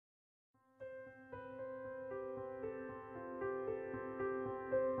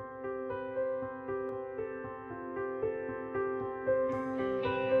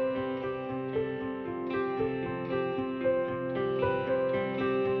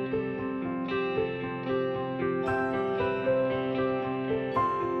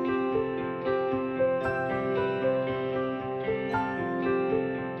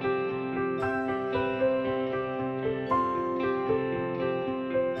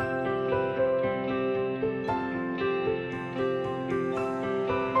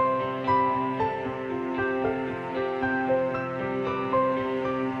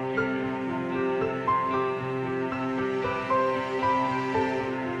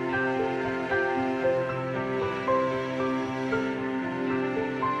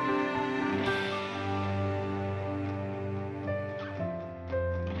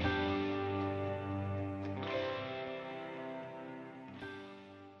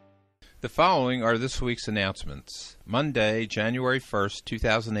The following are this week's announcements. Monday, January 1st,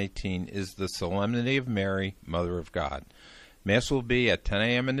 2018 is the Solemnity of Mary, Mother of God. Mass will be at 10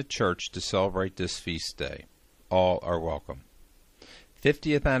 a.m. in the church to celebrate this feast day. All are welcome.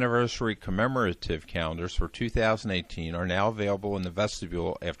 50th anniversary commemorative calendars for 2018 are now available in the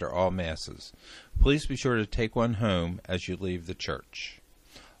vestibule after all Masses. Please be sure to take one home as you leave the church.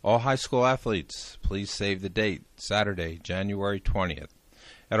 All high school athletes, please save the date, Saturday, January 20th.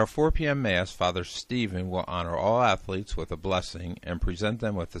 At our 4 p.m. Mass, Father Stephen will honor all athletes with a blessing and present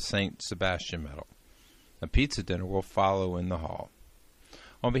them with the St. Sebastian Medal. A pizza dinner will follow in the hall.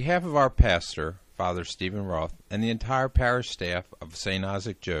 On behalf of our pastor, Father Stephen Roth, and the entire parish staff of St.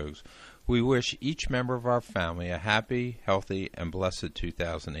 Isaac Jogues, we wish each member of our family a happy, healthy, and blessed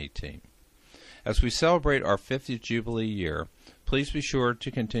 2018. As we celebrate our 50th Jubilee year, please be sure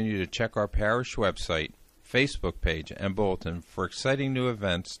to continue to check our parish website, Facebook page, and bulletin for exciting new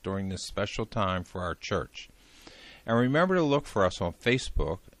events during this special time for our church. And remember to look for us on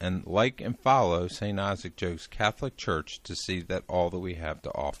Facebook and like and follow St. Isaac Jogues Catholic Church to see that all that we have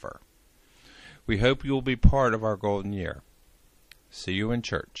to offer. We hope you will be part of our golden year. See you in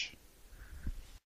church.